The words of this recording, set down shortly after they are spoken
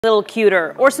Little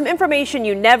cuter, or some information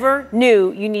you never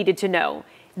knew you needed to know.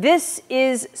 This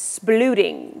is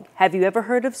splooting. Have you ever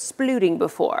heard of splooting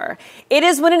before? It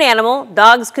is when an animal,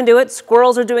 dogs can do it,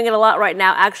 squirrels are doing it a lot right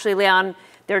now, actually lay on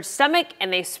their stomach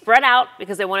and they spread out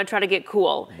because they want to try to get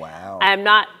cool. Wow. I am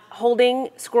not holding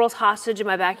squirrels hostage in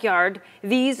my backyard.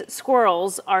 These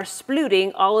squirrels are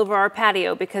splooting all over our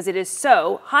patio because it is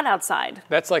so hot outside.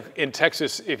 That's like in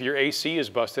Texas, if your AC is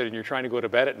busted and you're trying to go to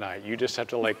bed at night, you just have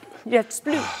to like... You have to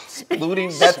sploot.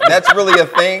 Splooting, that's really a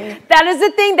thing? That is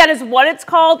a thing. That is what it's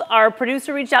called. Our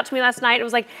producer reached out to me last night. It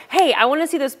was like, hey, I want to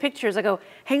see those pictures. I go,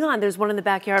 hang on, there's one in the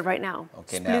backyard right now.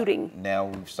 Okay, splooting. Now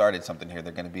we've started something here.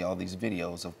 There are going to be all these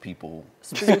videos of people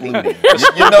splooting.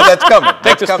 You know that's coming.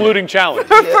 Take the splooting challenge.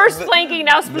 First planking,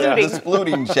 now splooting. The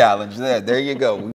splooting challenge. There you go.